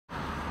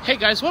Hey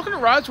guys, welcome to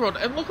Rod's World,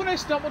 and look what I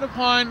stumbled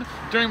upon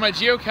during my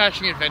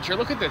geocaching adventure.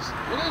 Look at this.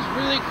 Look at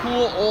this really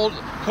cool old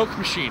Coke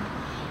machine.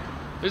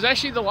 There's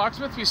actually the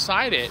locksmith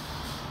beside it.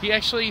 He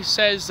actually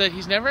says that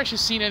he's never actually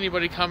seen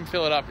anybody come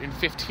fill it up in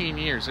 15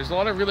 years. There's a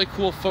lot of really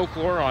cool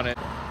folklore on it.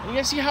 And you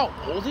guys see how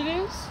old it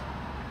is?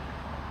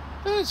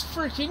 That is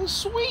freaking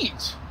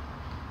sweet.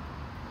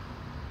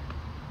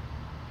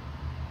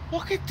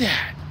 Look at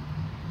that.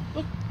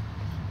 Look.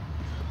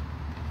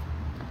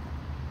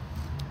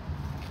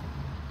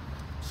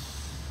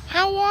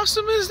 How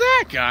awesome is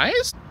that,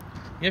 guys?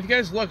 If you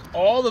guys look,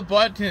 all the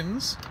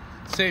buttons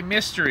say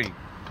mystery.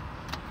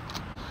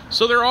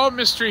 So they're all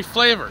mystery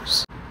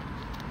flavors.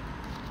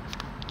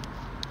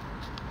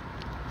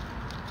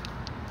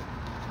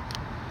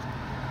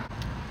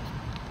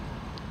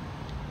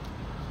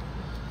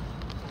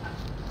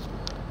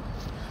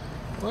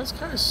 Well, that's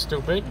kind of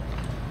stupid.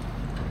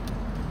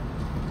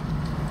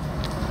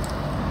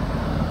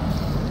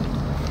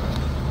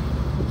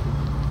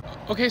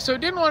 Okay, so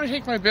it didn't want to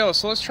take my bill,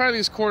 so let's try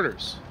these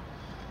quarters.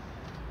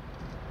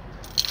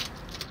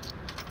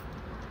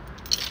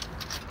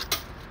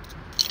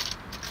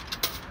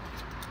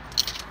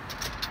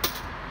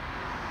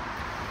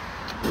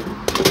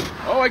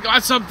 Oh, I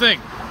got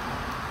something!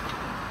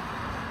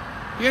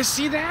 You guys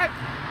see that?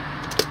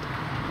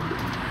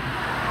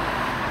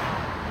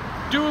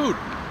 Dude,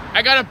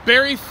 I got a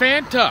berry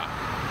Fanta.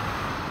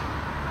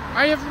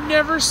 I have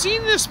never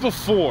seen this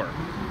before.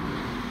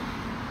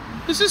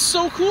 This is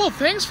so cool.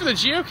 Thanks for the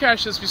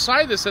geocache that's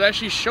beside this that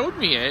actually showed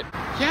me it.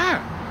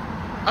 Yeah,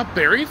 a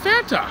berry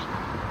Fanta.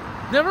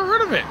 Never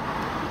heard of it.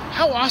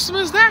 How awesome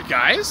is that,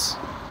 guys?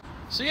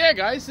 So yeah,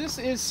 guys, this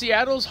is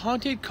Seattle's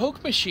haunted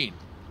Coke machine.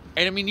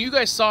 And I mean, you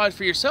guys saw it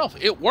for yourself.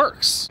 It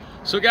works.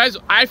 So guys,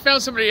 I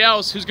found somebody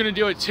else who's gonna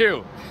do it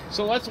too.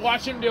 So let's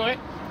watch him do it.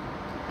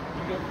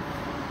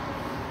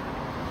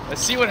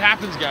 Let's see what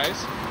happens,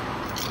 guys.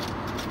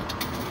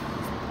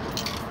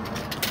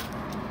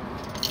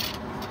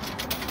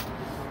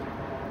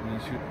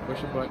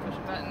 Push a button. Push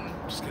a button.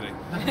 Just kidding.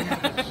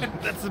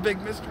 That's the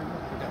big mystery.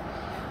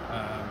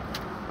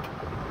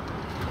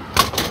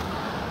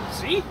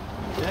 See?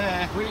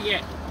 Yeah. What do you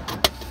get?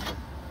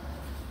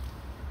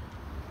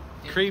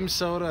 Cream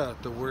soda,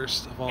 the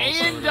worst of all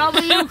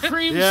A&W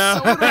cream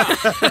soda.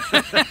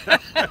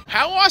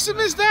 How awesome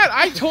is that?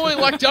 I totally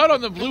lucked out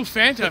on the blue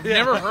Fanta. I've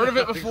never heard of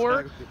it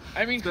before. Exactly.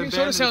 I mean, It's cream been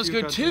soda banned sounds in a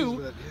few good too.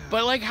 countries,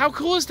 But like, how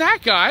cool is that,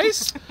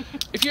 guys?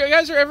 If you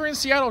guys are ever in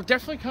Seattle,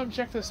 definitely come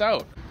check this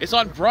out. It's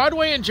on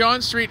Broadway and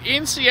John Street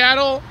in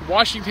Seattle,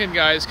 Washington,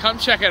 guys. Come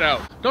check it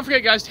out. Don't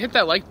forget, guys, to hit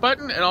that like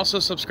button and also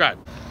subscribe.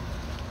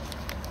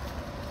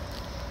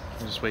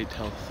 We'll just wait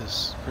till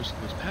this person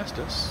goes past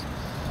us.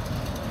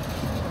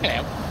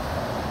 Hello.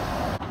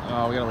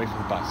 Oh, we gotta wait for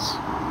the bus.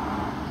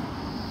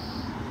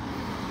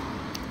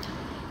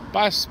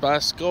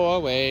 Bus, go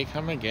away,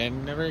 come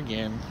again, never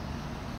again.